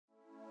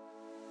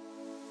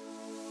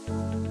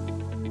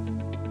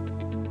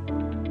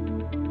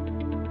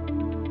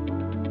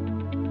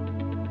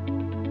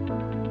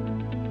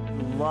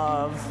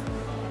love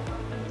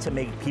to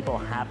make people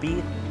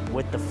happy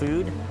with the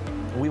food.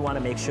 We want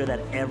to make sure that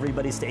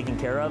everybody's taken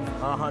care of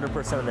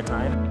 100% of the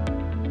time.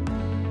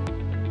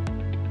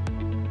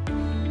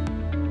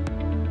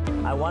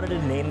 I wanted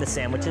to name the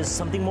sandwiches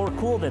something more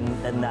cool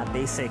than that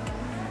basic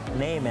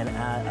name, and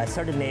I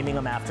started naming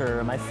them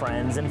after my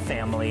friends and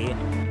family.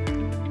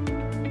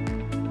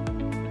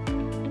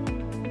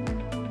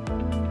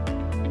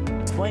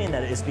 Explain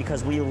that is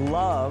because we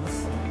love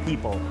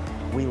people.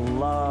 We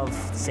love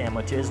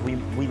sandwiches. We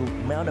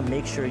want to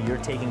make sure you're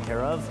taken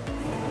care of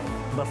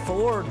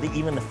before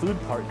even the food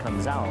part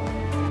comes out.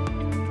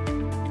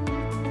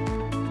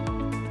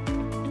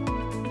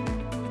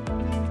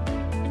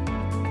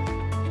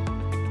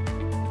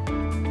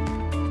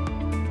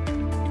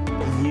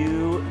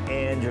 You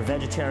and your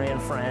vegetarian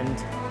friend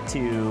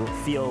to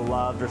feel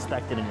loved,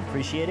 respected, and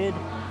appreciated,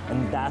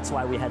 and that's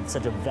why we had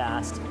such a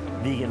vast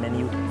vegan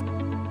menu.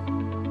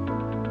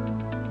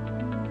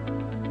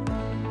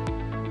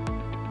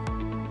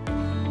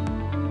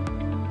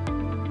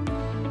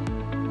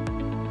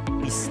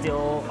 We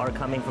still are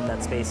coming from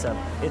that space of,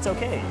 it's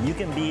okay, you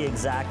can be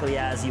exactly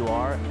as you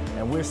are,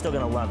 and we're still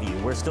gonna love you.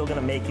 We're still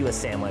gonna make you a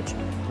sandwich.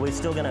 We're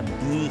still gonna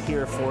be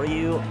here for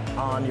you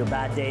on your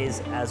bad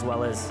days as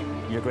well as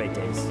your great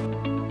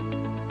days.